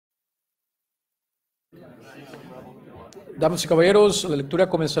Damas y caballeros, la lectura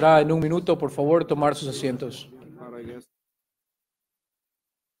comenzará en un minuto. Por favor, tomar sus asientos.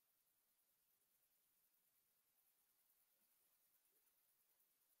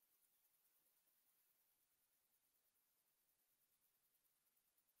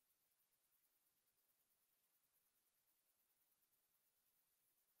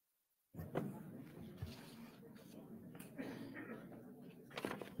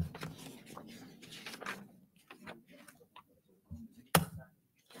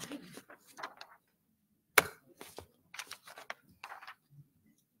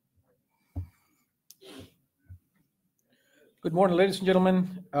 Good morning, ladies and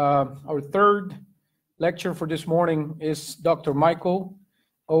gentlemen. Our third lecture for this morning is Dr. Michael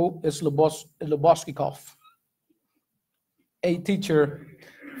O. Slobodchikoff, a teacher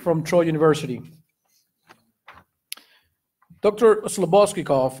from Troy University. Dr.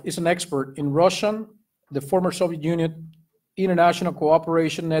 Slobodchikoff is an expert in Russian, the former Soviet Union, international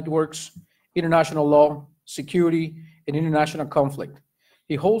cooperation networks, international law, security, and international conflict.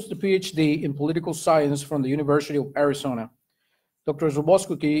 He holds the PhD in political science from the University of Arizona. Dr.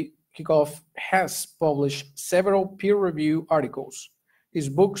 Slobodchikoff has published several peer-reviewed articles. His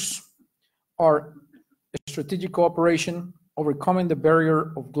books are Strategic Cooperation, Overcoming the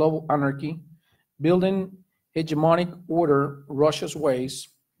Barrier of Global Anarchy, Building Hegemonic Order Russia's Ways,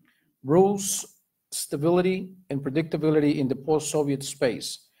 Rules, Stability, and Predictability in the Post-Soviet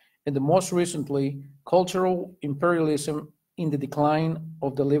Space, and the most recently, Cultural Imperialism in the Decline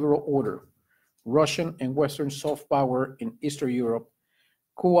of the Liberal Order, Russian and Western Soft Power in Eastern Europe,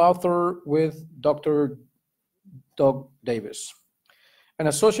 co-author with Dr. Doug Davis. An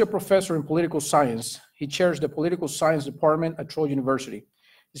associate professor in political science, he chairs the political science department at Troy University.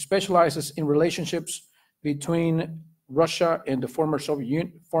 He specializes in relationships between Russia and the former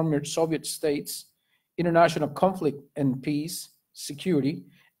Soviet states, international conflict and peace, security,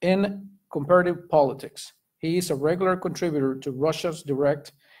 and comparative politics. He is a regular contributor to Russia's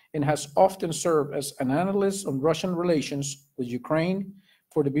Direct and has often served as an analyst on Russian relations with Ukraine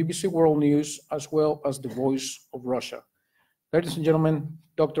for the BBC World News, as well as the Voice of Russia. Ladies and gentlemen,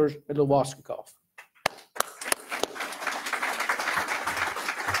 Dr. Slobodchikoff.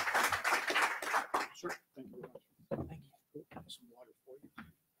 Sure. Thank you very much. Thank you. Some water for you.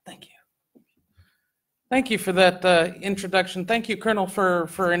 Thank you. Thank you for that introduction. Thank you, Colonel,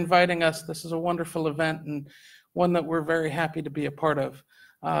 for inviting us. This is a wonderful event and one that we're very happy to be a part of.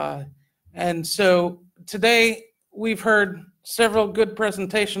 And so today we've heard several good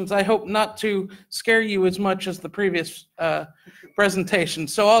presentations. I hope not to scare you as much as the previous presentation,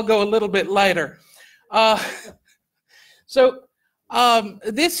 so I'll go a little bit lighter.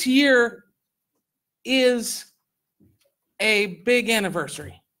 This year is a big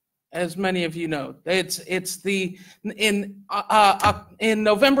anniversary, as many of you know. In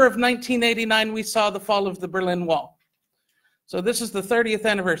November of 1989 we saw the fall of the Berlin Wall. So this is the 30th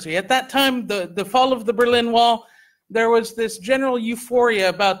anniversary. At that time, the fall of the Berlin Wall, there was this general euphoria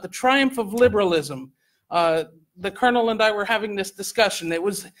about the triumph of liberalism. The Colonel and I were having this discussion. It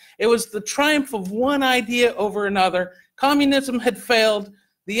was the triumph of one idea over another. Communism had failed.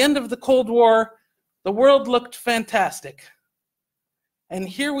 The end of the Cold War. The world looked fantastic. And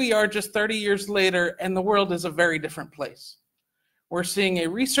here we are just 30 years later, and the world is a very different place. We're seeing a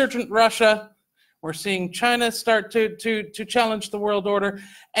resurgent Russia. We're seeing China start to challenge the world order,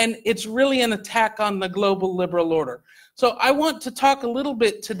 and it's really an attack on the global liberal order. So I want to talk a little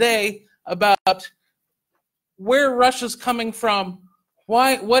bit today about where Russia's coming from,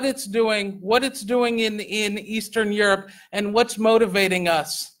 what it's doing in Eastern Europe, and what's motivating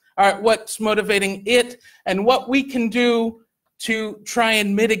us, or what's motivating it, and what we can do to try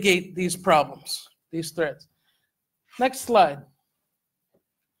and mitigate these problems, these threats. Next slide.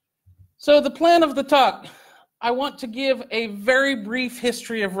 So the plan of the talk, I want to give a very brief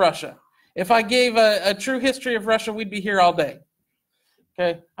history of Russia. If I gave a true history of Russia, we'd be here all day.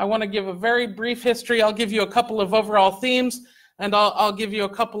 Okay, I want to give a very brief history. I'll give you a couple of overall themes, and I'll give you a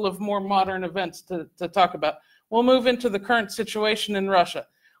couple of more modern events to talk about. We'll move into the current situation in Russia.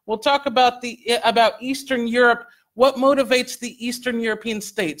 We'll talk about Eastern Europe, what motivates the Eastern European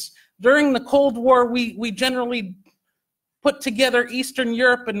states. During the Cold War, we generally put together Eastern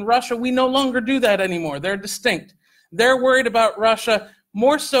Europe and Russia. We no longer do that anymore. They're distinct. They're worried about Russia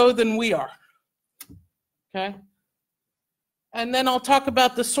more so than we are. Okay? And then I'll talk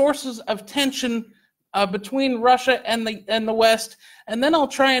about the sources of tension between Russia and the West. And then I'll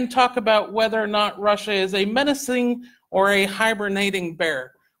try and talk about whether or not Russia is a menacing or a hibernating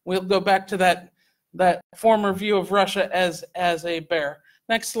bear. We'll go back to that former view of Russia as a bear.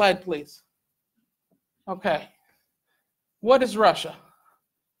 Next slide, please. Okay. What is Russia?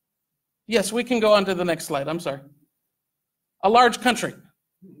 Yes, we can go on to the next slide. I'm sorry. A large country.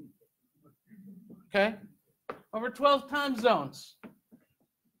 Okay. Over 12 time zones.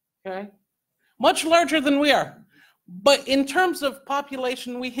 Okay. Much larger than we are. But in terms of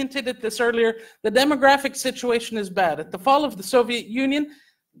population, we hinted at this earlier, the demographic situation is bad. At the fall of the Soviet Union,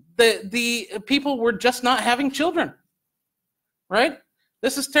 the people were just not having children. Right?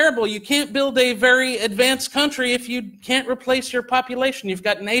 This is terrible. You can't build a very advanced country if you can't replace your population. You've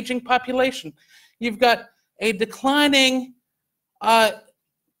got an aging population. You've got a declining age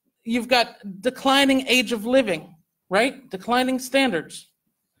of living, right? Declining standards.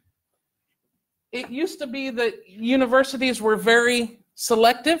 It used to be that universities were very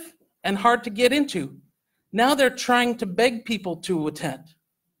selective and hard to get into. Now they're trying to beg people to attend.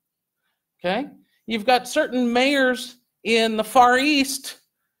 Okay? You've got certain mayors in the Far East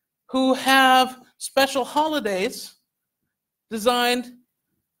who have special holidays designed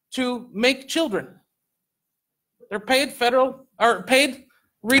to make children. They're paid federal or paid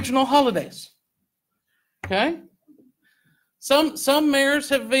regional holidays. Okay? Some mayors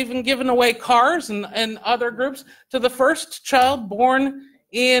have even given away cars and other groups to the first child born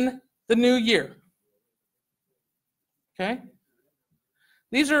in the new year. Okay?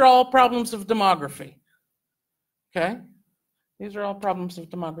 These are all problems of demography. Okay? These are all problems of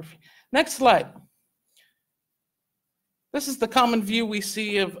demography. Next slide. This is the common view we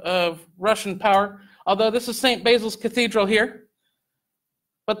see of Russian power, although this is St. Basil's Cathedral here,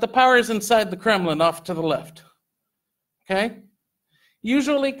 but the power is inside the Kremlin off to the left. Okay?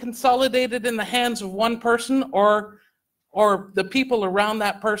 Usually consolidated in the hands of one person or the people around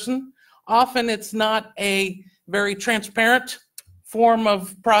that person. Often it's not a very transparent form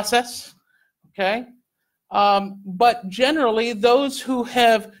of process. Okay? But generally, those who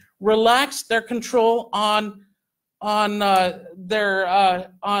have relaxed their control on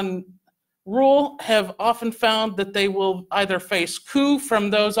rule have often found that they will either face coup from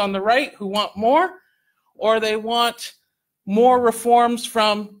those on the right who want more, or they want more reforms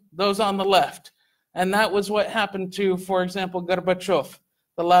from those on the left. And that was what happened to, for example, Gorbachev,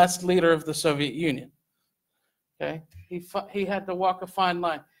 the last leader of the Soviet Union. Okay, he had to walk a fine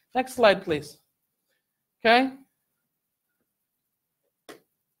line. Next slide, please. Okay?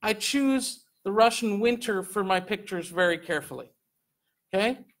 I choose the Russian winter for my pictures very carefully.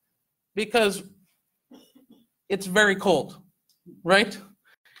 Okay? Because it's very cold, right?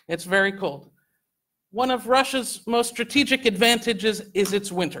 It's very cold. One of Russia's most strategic advantages is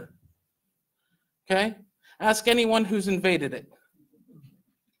its winter. Okay? Ask anyone who's invaded it.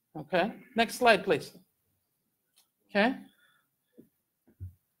 Okay? Next slide, please. Okay?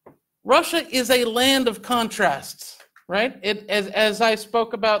 Russia is a land of contrasts, right? As I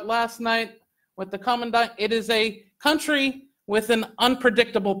spoke about last night with the commandant, it is a country with an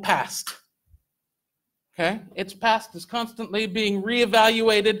unpredictable past. Okay? Its past is constantly being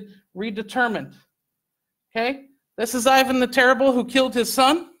reevaluated, redetermined. Okay? This is Ivan the Terrible who killed his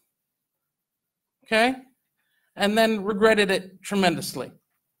son. Okay? And then regretted it tremendously.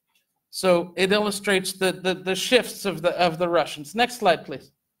 So it illustrates the shifts of the Russians. Next slide,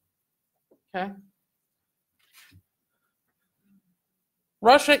 please. Okay.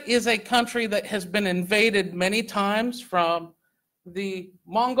 Russia is a country that has been invaded many times, from the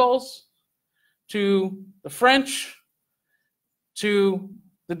Mongols to the French to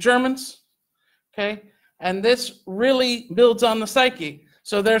the Germans. Okay, and this really builds on the psyche.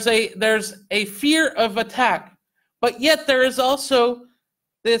 So there's a fear of attack, but yet there is also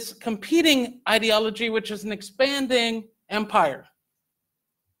this competing ideology, which is an expanding empire.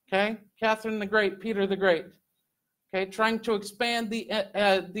 Okay, Catherine the Great, Peter the Great. Okay, trying to expand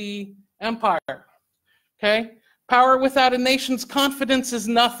the empire. Okay, power without a nation's confidence is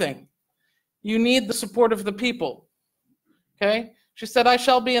nothing. You need the support of the people. Okay, she said, "I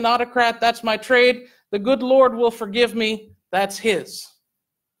shall be an autocrat. That's my trade. The good Lord will forgive me. That's his."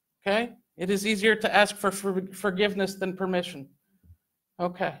 Okay, it is easier to ask for forgiveness than permission.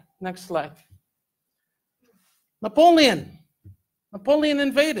 Okay, next slide. Napoleon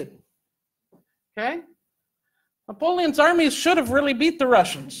invaded. Okay? Napoleon's armies should have really beat the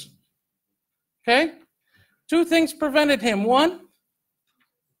Russians. Okay? Two things prevented him. One,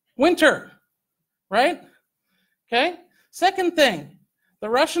 winter, right? Okay? Second thing, the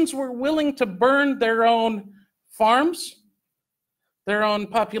Russians were willing to burn their own farms, their own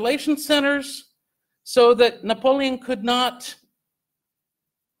population centers, so that Napoleon could not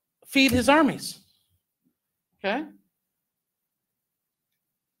feed his armies. Okay?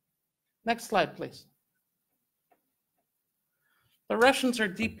 Next slide, please. The Russians are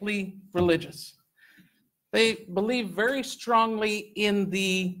deeply religious. They believe very strongly in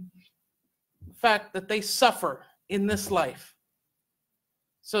the fact that they suffer in this life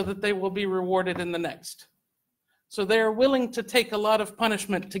so that they will be rewarded in the next. So they are willing to take a lot of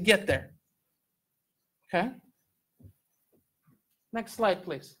punishment to get there. Okay? Next slide,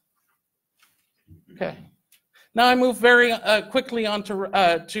 please. Okay. Now I move very quickly on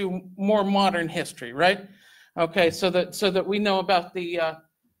to more modern history, right? Okay, so that we know about the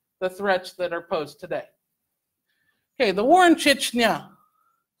threats that are posed today. Okay, the war in Chechnya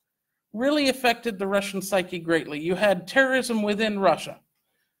really affected the Russian psyche greatly. You had terrorism within Russia,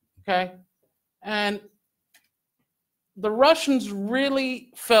 okay? And the Russians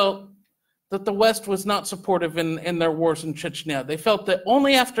really felt that the West was not supportive in their wars in Chechnya. They felt that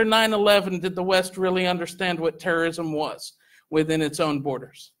only after 9/11 did the West really understand what terrorism was within its own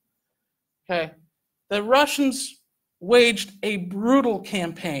borders, okay? The Russians waged a brutal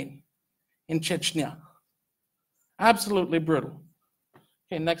campaign in Chechnya. Absolutely brutal.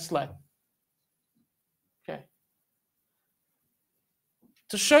 Okay, next slide. Okay.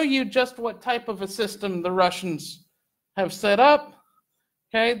 To show you just what type of a system the Russians have set up,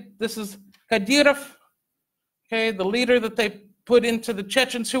 okay, this is Kadyrov, okay, the leader that they put into the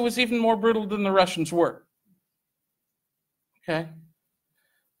Chechens, who was even more brutal than the Russians were. Okay.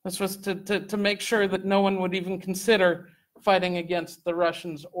 This was to make sure that no one would even consider fighting against the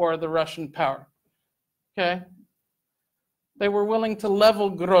Russians or the Russian power. Okay? They were willing to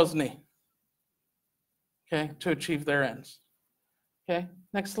level Grozny, okay, to achieve their ends. Okay?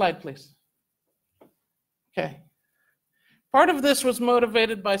 Next slide, please. Okay. Part of this was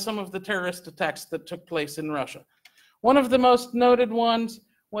motivated by some of the terrorist attacks that took place in Russia. One of the most noted ones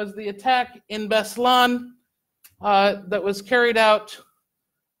was the attack in Beslan that was carried out.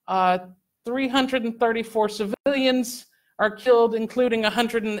 334 civilians are killed, including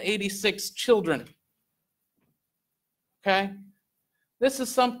 186 children. Okay? This is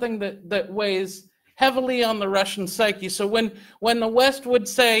something that weighs heavily on the Russian psyche. So when the West would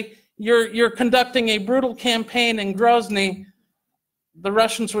say, you're conducting a brutal campaign in Grozny, the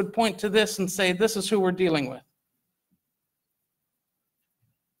Russians would point to this and say, this is who we're dealing with.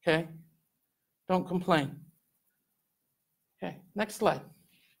 Okay? Don't complain. Okay, next slide.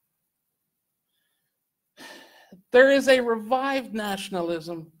 There is a revived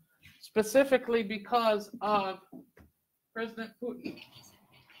nationalism, specifically because of President Putin.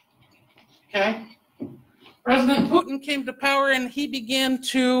 Okay? President Putin came to power and he began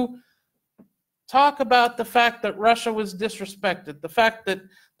to talk about the fact that Russia was disrespected, the fact that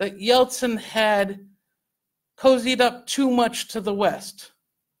Yeltsin had cozied up too much to the West,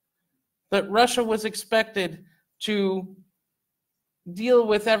 that Russia was expected to deal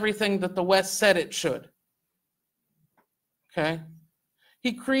with everything that the West said it should. Okay?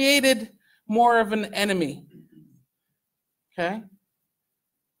 He created more of an enemy. Okay?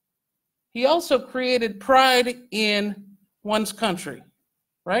 He also created pride in one's country.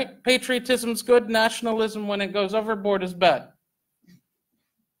 Right? Patriotism's good, nationalism, when it goes overboard, is bad.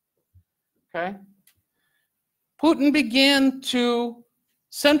 Okay? Putin began to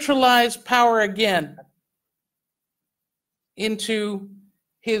centralize power again into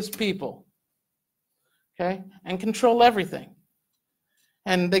his people. Okay? And control everything.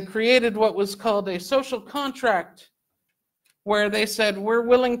 And they created what was called a social contract, where they said, we're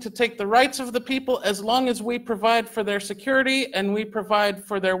willing to take the rights of the people as long as we provide for their security and we provide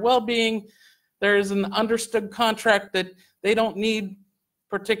for their well-being. There is an understood contract that they don't need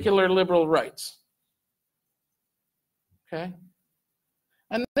particular liberal rights. Okay?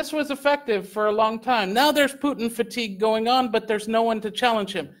 And this was effective for a long time. Now there's Putin fatigue going on, but there's no one to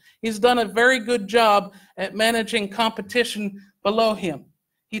challenge him. He's done a very good job at managing competition below him.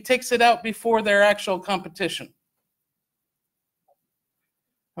 He takes it out before their actual competition.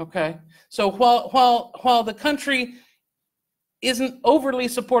 Okay, so while the country isn't overly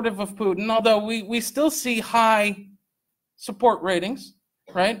supportive of Putin, although we still see high support ratings,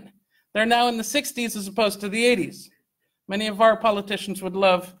 right? They're now in the 60s as opposed to the 80s. Many of our politicians would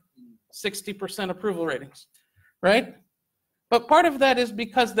love 60% approval ratings, right? But part of that is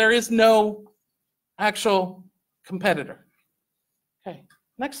because there is no actual competitor. Okay,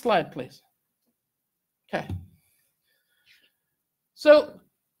 next slide, please. Okay. So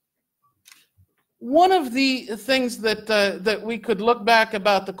one of the things that we could look back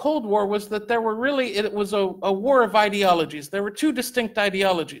about the Cold War was that there were really, it was a war of ideologies. There were two distinct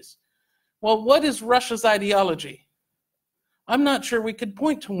ideologies. Well, what is Russia's ideology? I'm not sure we could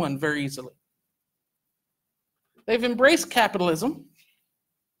point to one very easily. They've embraced capitalism.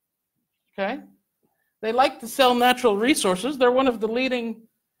 Okay? They like to sell natural resources. They're one of the leading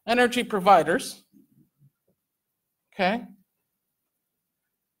energy providers. Okay?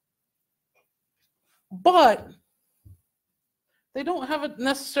 But they don't have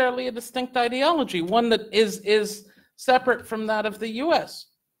necessarily a distinct ideology, one that is separate from that of the US.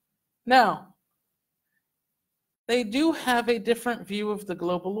 Now, they do have a different view of the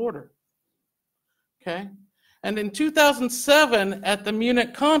global order. Okay? And in 2007, at the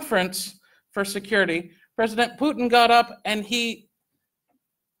Munich Conference for Security, President Putin got up and he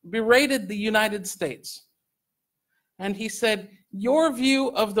berated the United States. And he said, your view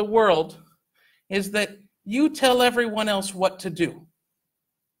of the world is that you tell everyone else what to do.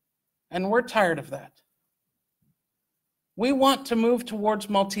 And we're tired of that. We want to move towards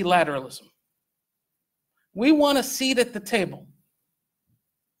multilateralism. We want a seat at the table.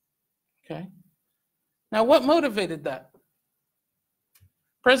 Okay? Now, what motivated that?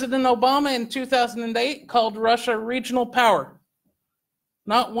 President Obama in 2008 called Russia a regional power,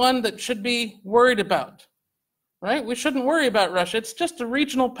 not one that should be worried about. Right? We shouldn't worry about Russia. It's just a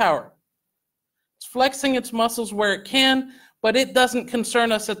regional power. It's flexing its muscles where it can, but it doesn't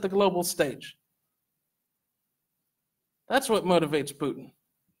concern us at the global stage. That's what motivates Putin.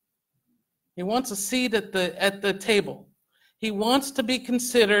 He wants a seat at the table. He wants to be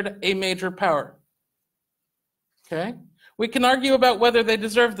considered a major power. Okay? We can argue about whether they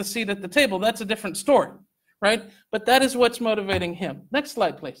deserve the seat at the table. That's a different story, right? But that is what's motivating him. Next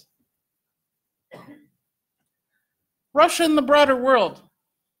slide, please. Russia and the broader world.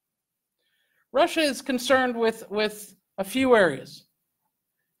 Russia is concerned with a few areas.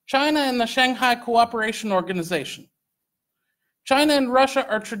 China and the Shanghai Cooperation Organization. China and Russia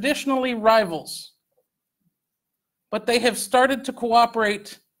are traditionally rivals, but they have started to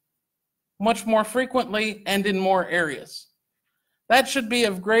cooperate much more frequently and in more areas. That should be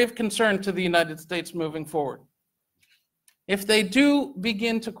of grave concern to the United States moving forward. If they do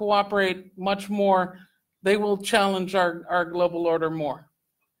begin to cooperate much more, they will challenge our global order more.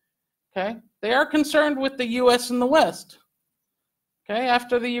 Okay? They are concerned with the US and the West. Okay?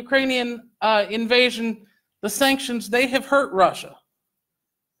 After the Ukrainian invasion, the sanctions, they have hurt Russia.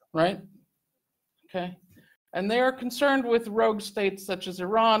 Right? Okay? And they are concerned with rogue states such as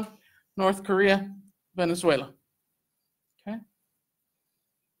Iran, North Korea, Venezuela. Okay?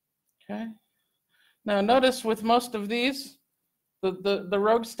 Okay? Now notice with most of these, the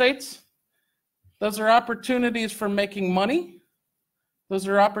rogue states, those are opportunities for making money. Those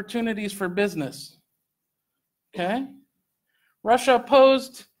are opportunities for business. Okay? Russia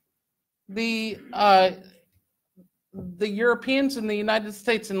opposed the Europeans and the United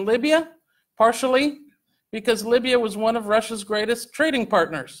States in Libya, partially because Libya was one of Russia's greatest trading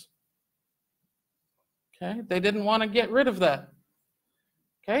partners. Okay? They didn't want to get rid of that.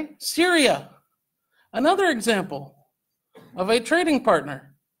 Okay? Syria, another example of a trading partner.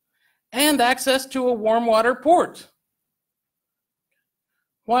 And access to a warm water port.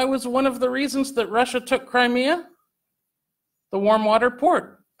 Why was one of the reasons that Russia took Crimea? The warm water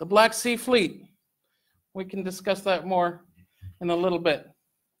port, the Black Sea Fleet. We can discuss that more in a little bit.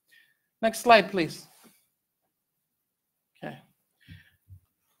 Next slide, please. Okay.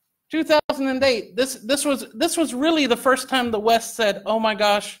 2008, this was really the first time the West said, oh my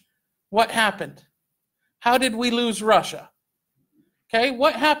gosh, what happened? How did we lose Russia? Okay,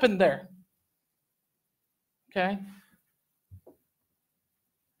 what happened there? Okay.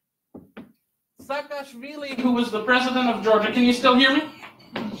 Saakashvili, who was the president of Georgia, can you still hear me?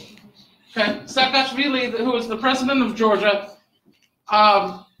 Okay, Saakashvili, who was the president of Georgia,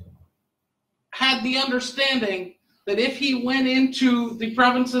 had the understanding that if he went into the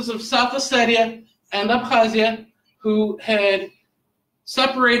provinces of South Ossetia and Abkhazia, who had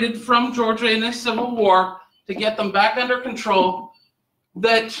separated from Georgia in a civil war, to get them back under control,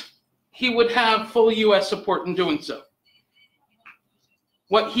 that he would have full U.S. support in doing so.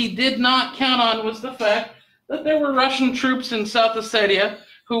 What he did not count on was the fact that there were Russian troops in South Ossetia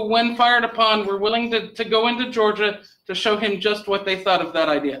who, when fired upon, were willing to go into Georgia to show him just what they thought of that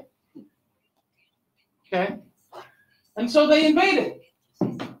idea. Okay? And so they invaded.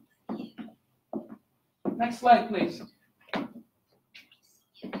 Next slide, please.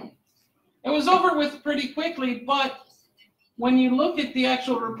 It was over with pretty quickly, but when you look at the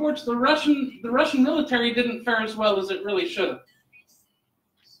actual reports, the Russian military didn't fare as well as it really should have.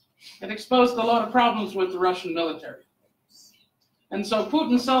 It exposed a lot of problems with the Russian military. And so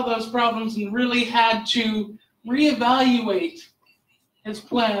Putin saw those problems and really had to reevaluate his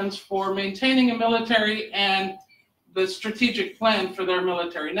plans for maintaining a military and the strategic plan for their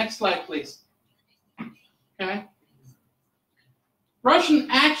military. Next slide, please. Okay. Russian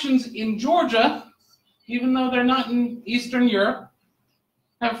actions in Georgia, even though they're not in Eastern Europe,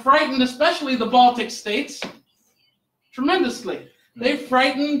 have frightened especially the Baltic states tremendously. They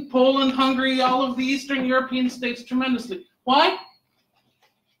frightened Poland, Hungary, all of the Eastern European states tremendously. Why?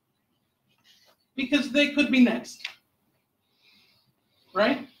 Because they could be next,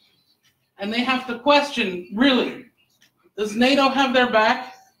 right? And they have to question, really, does NATO have their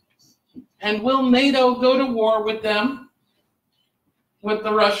back? And will NATO go to war with them, with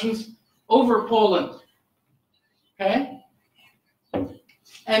the Russians, over Poland? Okay?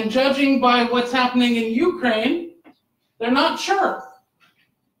 And judging by what's happening in Ukraine, they're not sure.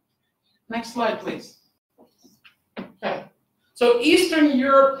 Next slide, please. Okay. So Eastern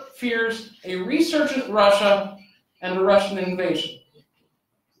Europe fears a resurgent Russia and a Russian invasion.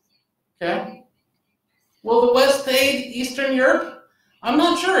 Okay? Will the West aid Eastern Europe? I'm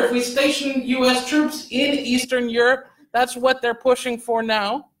not sure. If we station U.S. troops in Eastern Europe, that's what they're pushing for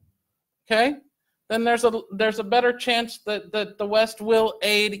now. Okay? Then there's a better chance that the West will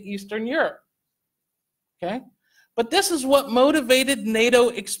aid Eastern Europe. Okay? But this is what motivated NATO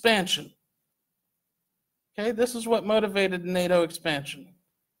expansion. Okay? This is what motivated NATO expansion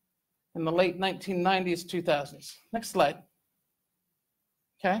in the late 1990s, 2000s. Next slide.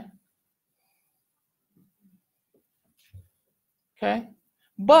 Okay? Okay?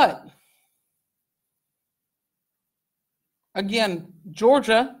 But, again,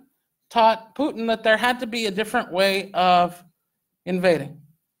 Georgia taught Putin that there had to be a different way of invading.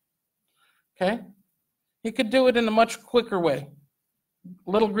 Okay? He could do it in a much quicker way.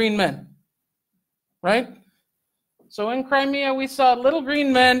 Little green men. Right? So in Crimea, we saw little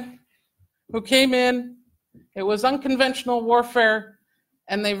green men who came in. It was unconventional warfare,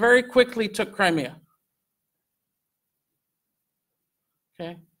 and they very quickly took Crimea.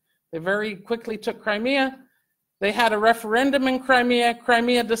 Okay? They very quickly took Crimea. They had a referendum in Crimea.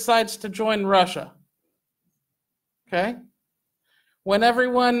 Crimea decides to join Russia. Okay? When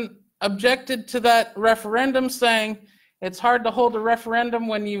everyone objected to that referendum, saying it's hard to hold a referendum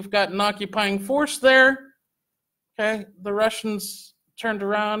when you've got an occupying force there, okay, the Russians turned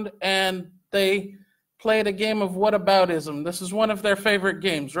around and they played a game of whataboutism. This is one of their favorite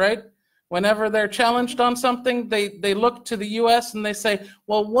games, right? Whenever they're challenged on something, they look to the US and they say,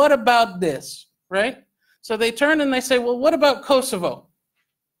 well, what about this, right? So they turn and they say, well, what about Kosovo?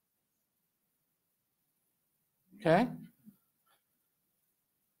 Okay.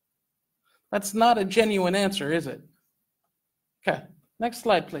 That's not a genuine answer, is it? Okay. Next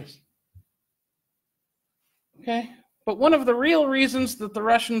slide, please. Okay. But one of the real reasons that the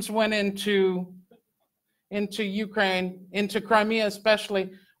Russians went into Ukraine, into Crimea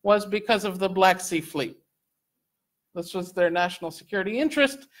especially, was because of the Black Sea Fleet. This was their national security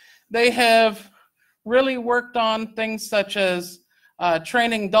interest. They have really worked on things such as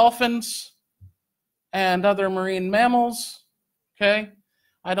training dolphins and other marine mammals. Okay,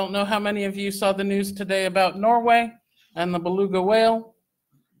 I don't know how many of you saw the news today about Norway and the beluga whale.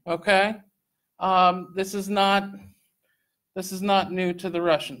 Okay, this is not new to the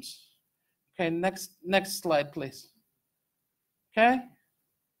Russians. Okay, next slide, please. Okay,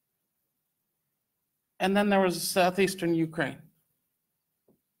 and then there was southeastern Ukraine.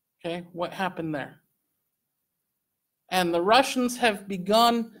 Okay, what happened there? And the Russians have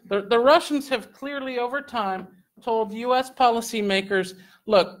begun, the Russians have clearly over time told US policymakers,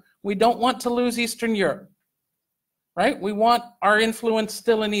 look, we don't want to lose Eastern Europe, right? We want our influence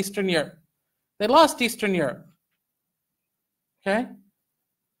still in Eastern Europe. They lost Eastern Europe, okay?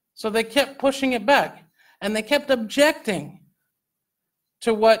 So they kept pushing it back, and they kept objecting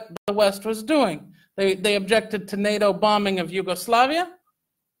to what the West was doing. They objected to NATO bombing of Yugoslavia,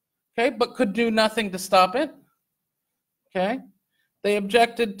 okay, but could do nothing to stop it. Okay, they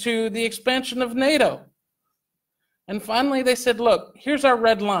objected to the expansion of NATO. And finally they said, look, here's our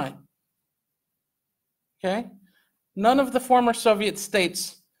red line. Okay, none of the former Soviet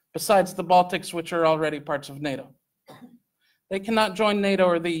states, besides the Baltics, which are already parts of NATO, they cannot join NATO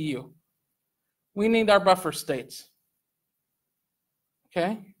or the EU. We need our buffer states.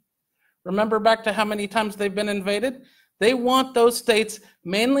 Okay, remember back to how many times they've been invaded? They want those states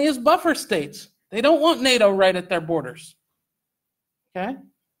mainly as buffer states. They don't want NATO right at their borders. Okay,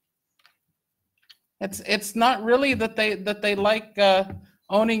 it's not really that they like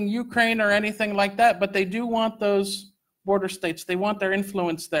owning Ukraine or anything like that, but they do want those border states. They want their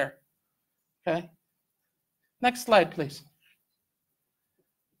influence there. Okay, next slide, please.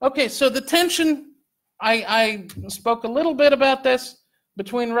 Okay, so the tension, I spoke a little bit about this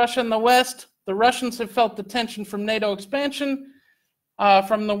between Russia and the West. The Russians have felt the tension from NATO expansion,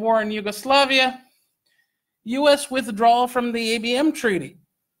 from the war in Yugoslavia. U.S. withdrawal from the ABM Treaty.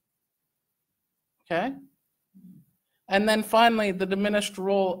 Okay? And then finally, the diminished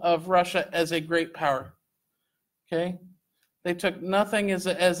role of Russia as a great power. Okay, they took nothing as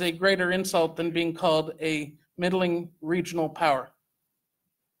a greater insult than being called a middling regional power.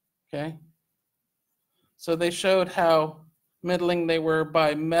 Okay, so they showed how middling they were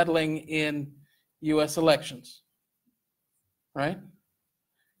by meddling in U.S. elections, right?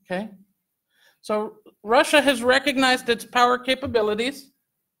 Okay, so Russia has recognized its power capabilities,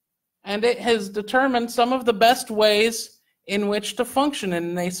 and it has determined some of the best ways in which to function in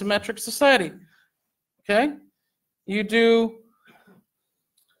an asymmetric society. Okay, you do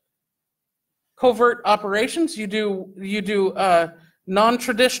covert operations, you do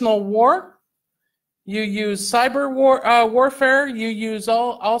non-traditional war, you use cyber warfare, you use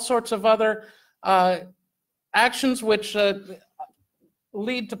all sorts of other actions which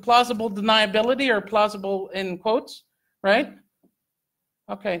lead to plausible deniability, or plausible in quotes, right?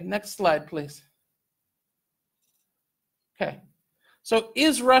 Okay, next slide, please. Okay, so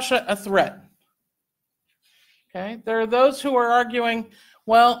is Russia a threat? Okay, there are those who are arguing,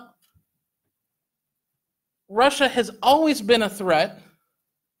 well, Russia has always been a threat,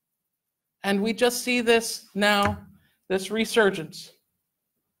 and we just see this now, this resurgence.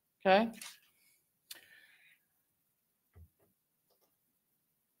 Okay?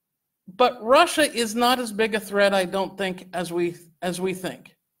 But Russia is not as big a threat, I don't think, as we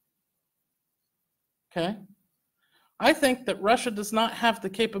think. Okay? I think that Russia does not have the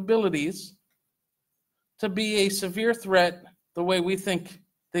capabilities to be a severe threat the way we think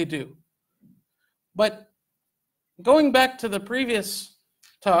they do. But going back to the previous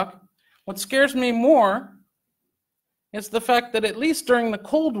talk, what scares me more is the fact that at least during the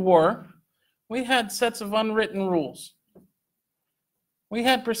Cold War, we had sets of unwritten rules. We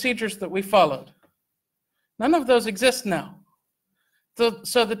had procedures that we followed. None of those exist now.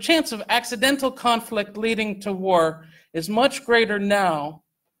 So the chance of accidental conflict leading to war is much greater now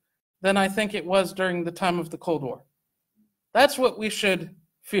than I think it was during the time of the Cold War. That's what we should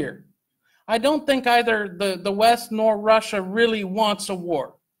fear. I don't think either the West nor Russia really wants a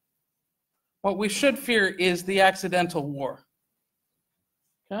war. What we should fear is the accidental war.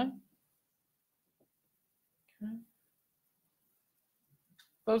 Okay? Okay.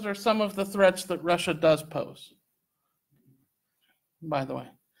 Those are some of the threats that Russia does pose, by the way.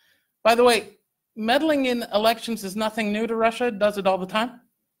 By the way, meddling in elections is nothing new to Russia. It does it all the time.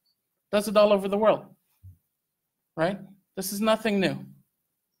 Does it all over the world, right? This is nothing new.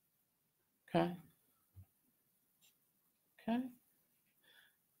 Okay. Okay.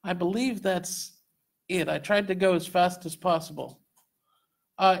 I believe that's it. I tried to go as fast as possible.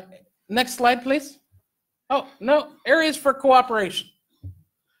 Next slide, please. Oh, no, areas for cooperation.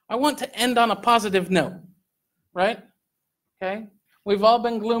 I want to end on a positive note, right? Okay. We've all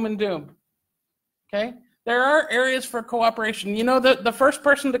been gloom and doom. Okay. There are areas for cooperation. You know, the first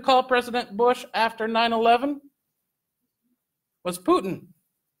person to call President Bush after 9/11 was Putin.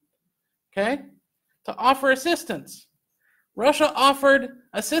 Okay. To offer assistance. Russia offered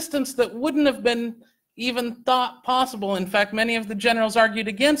assistance that wouldn't have been even thought possible. In fact, many of the generals argued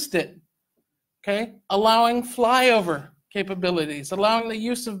against it. Okay, allowing flyover capabilities, allowing the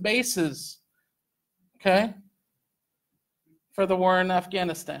use of bases, okay, for the war in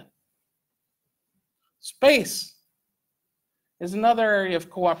Afghanistan. Space is another area of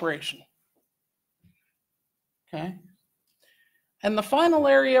cooperation. Okay. And the final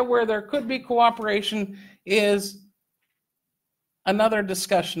area where there could be cooperation is another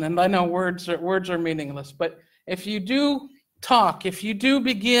discussion, and I know words are meaningless, but if you do talk, if you do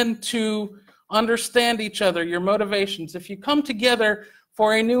begin to understand each other, your motivations, if you come together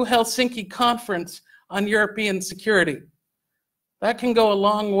for a new Helsinki conference on European security, that can go a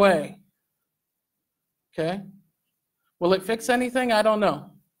long way. Okay? Will it fix anything? I don't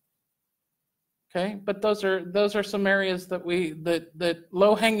know. Okay, but those are some areas that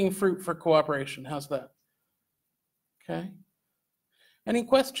low-hanging fruit for cooperation. How's that? Okay. Any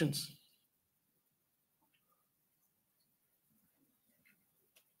questions?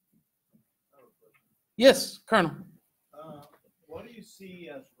 Yes, Colonel. What do you see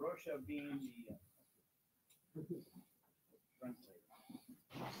as Russia being the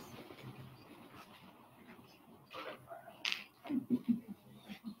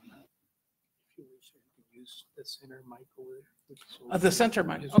Use the center mic over there. The center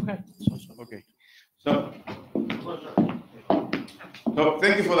mic. Okay. Okay. So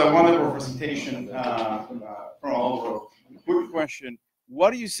thank you for that wonderful presentation from all. Quick question.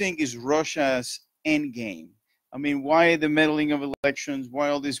 What do you think is Russia's end game? I mean, why the meddling of elections? Why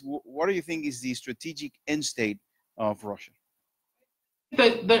all this? What do you think is the strategic end state of Russia?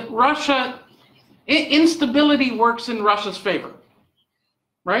 That Russia, instability works in Russia's favor,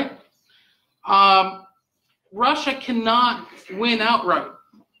 right? Russia cannot win outright.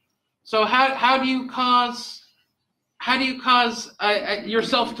 So how do you cause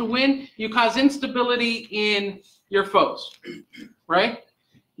yourself to win? You cause instability in your foes, right?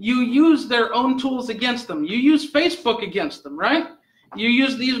 You use their own tools against them. You use Facebook against them, right? You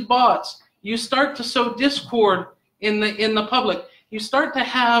use these bots. You start to sow discord in the public. You start to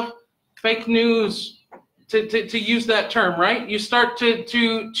have fake news, to use that term, right? You start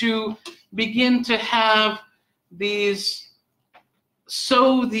to begin to have these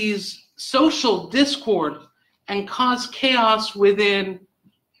social discord and cause chaos within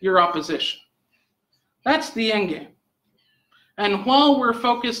your opposition. That's the end game. And while we're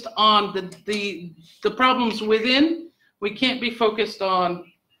focused on the problems within, we can't be focused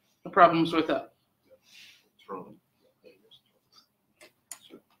on the problems without.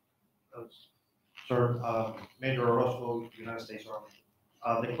 Sir, Major Orozco, United States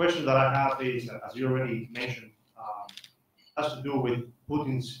Army. The question that I have is, as you already mentioned, has to do with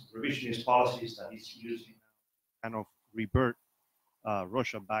Putin's revisionist policies that he's using kind of revert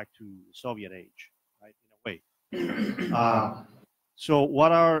Russia back to the Soviet age, right, in a way. So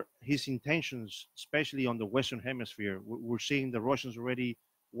what are his intentions, especially on the Western Hemisphere? We're seeing the Russians already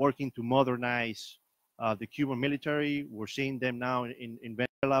working to modernize the Cuban military. We're seeing them now in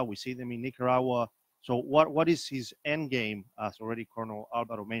Venezuela. We see them in Nicaragua. So what is his end game, as already Colonel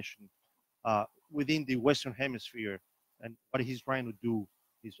Alvaro mentioned, within the Western Hemisphere, and what he's trying to do,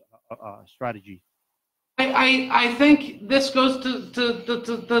 his strategy? I think this goes to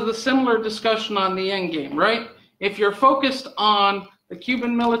the similar discussion on the end game, right? If you're focused on the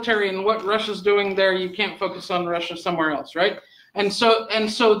Cuban military and what Russia's doing there, you can't focus on Russia somewhere else, right? And so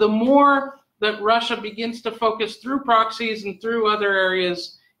the more that Russia begins to focus through proxies and through other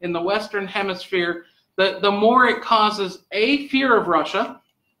areas in the Western Hemisphere, the more it causes a fear of Russia,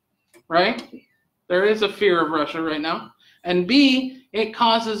 right? There is a fear of Russia right now. And B, it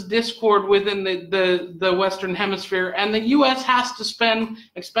causes discord within the Western Hemisphere, and the U.S. has to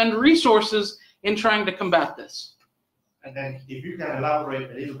expend resources in trying to combat this. And then if you can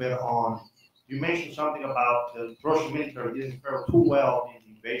elaborate a little bit on, you mentioned something about the Russian military didn't fare too well in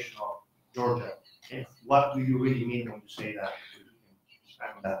the invasion of Georgia. And what do you really mean when you say that?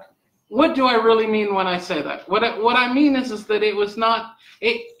 What do I really mean when I say that? What I mean is that it was not,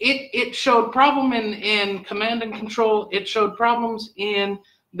 it showed problem in command and control. It showed problems in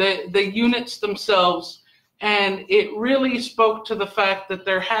the units themselves. And it really spoke to the fact that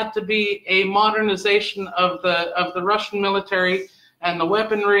there had to be a modernization of the Russian military and the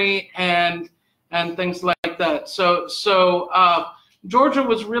weaponry and things like that. So Georgia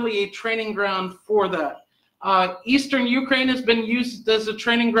was really a training ground for that. Eastern Ukraine has been used as a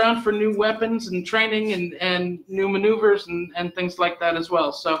training ground for new weapons and training and new maneuvers and things like that as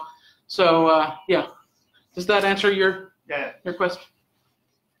well. So yeah, does that answer your question?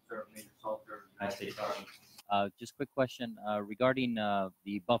 Sure, Major Salter, United States Army. Just quick question regarding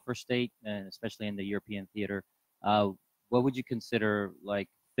the buffer state, and especially in the European theater. What would you consider, like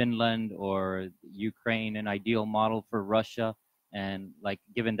Finland or Ukraine, an ideal model for Russia? And like,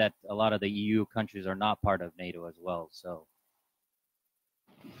 given that a lot of the EU countries are not part of NATO as well, so.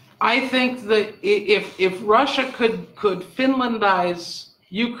 I think that if Russia could Finlandize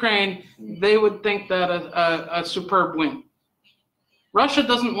Ukraine, they would think that a superb win. Russia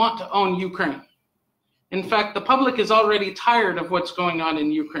doesn't want to own Ukraine. In fact, the public is already tired of what's going on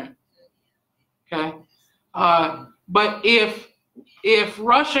in Ukraine. Okay, but if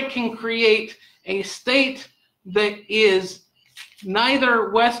Russia can create a state that is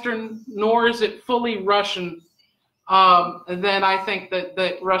neither Western nor is it fully Russian, then I think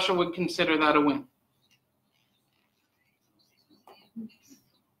that Russia would consider that a win.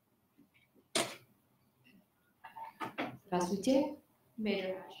 Здравствуйте,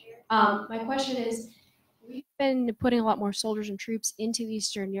 Major. My question is, we've been putting a lot more soldiers and troops into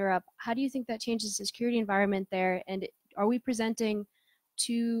Eastern Europe. How do you think that changes the security environment there? And are we presenting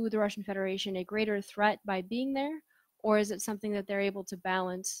to the Russian Federation a greater threat by being there? Or is it something that they're able to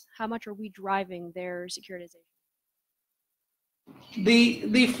balance? How much are we driving their securitization?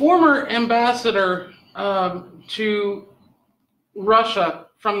 The former ambassador to Russia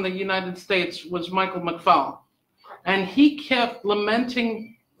from the United States was Michael McFaul. And he kept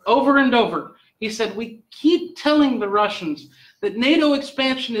lamenting over and over. He said, we keep telling the Russians that NATO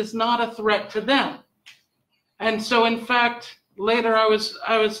expansion is not a threat to them. And so, in fact, later I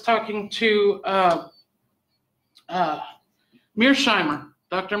was talking to Mearsheimer,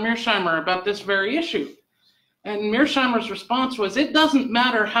 Dr. Mearsheimer, about this very issue. And Mearsheimer's response was, it doesn't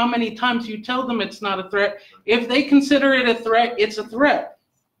matter how many times you tell them it's not a threat. If they consider it a threat, it's a threat.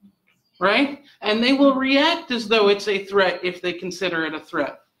 right? And they will react as though it's a threat if they consider it a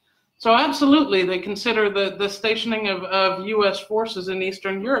threat. So absolutely, they consider the stationing of U.S. forces in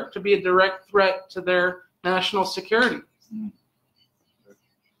Eastern Europe to be a direct threat to their national security.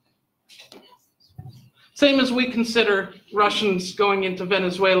 Same as we consider Russians going into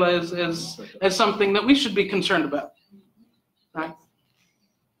Venezuela as something that we should be concerned about, right?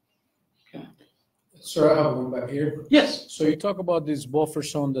 Okay. Sir, I have one back here. Yes. So you talk about this buffer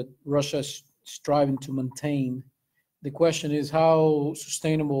zone that Russia is striving to maintain. The question is, how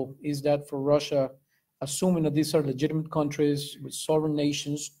sustainable is that for Russia, assuming that these are legitimate countries with sovereign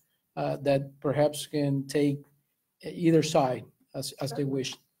nations that perhaps can take either side as they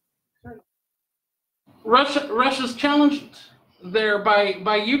wish? Russia's challenged there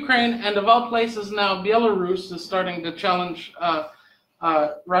by Ukraine, and of all places now, Belarus is starting to challenge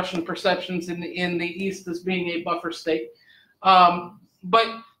Russian perceptions in the East as being a buffer state. But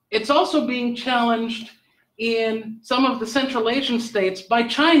it's also being challenged in some of the Central Asian states by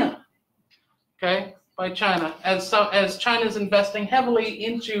China, okay? By China, as China's investing heavily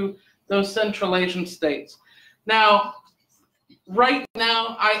into those Central Asian states. Now, right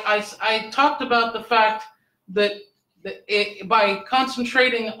now, I talked about the fact that by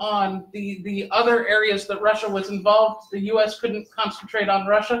concentrating on the other areas that Russia was involved, the U.S. couldn't concentrate on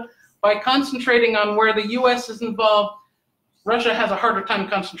Russia. By concentrating on where the U.S. is involved, Russia has a harder time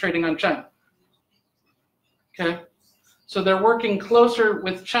concentrating on China. Okay? So they're working closer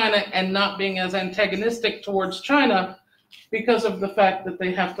with China and not being as antagonistic towards China because of the fact that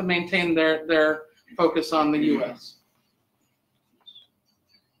they have to maintain their focus on the U.S.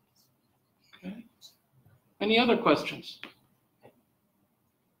 Okay. Any other questions?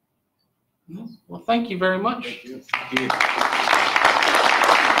 No? Well, thank you very much. Thank you. Thank you.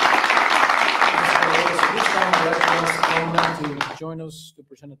 To join us to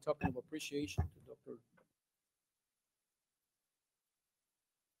present a token of appreciation to Dr.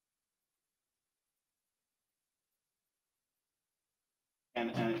 And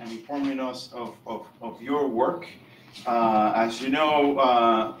informing us of your work. As you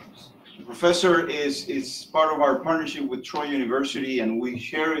know, the professor is part of our partnership with Troy University, and we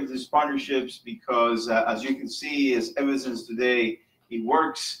share these partnerships because, as you can see, as evidence today, it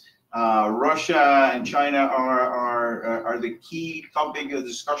works. Russia and China are the key topic of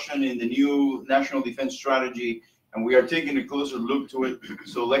discussion in the new national defense strategy, and we are taking a closer look to it.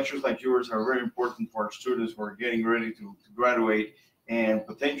 So lectures like yours are very important for our students who are getting ready to graduate and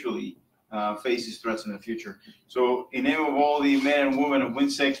potentially face these threats in the future. So in name of all the men and women of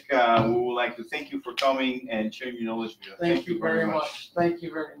WHINSEC, we would like to thank you for coming and sharing your knowledge with us. Thank you very much. Thank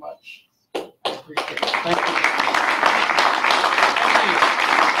you very much. I appreciate it. Thank you. Thank you.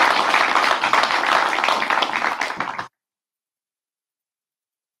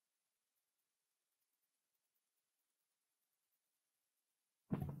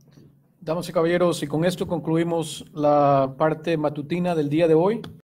 Damas y caballeros, y con esto concluimos la parte matutina del día de hoy.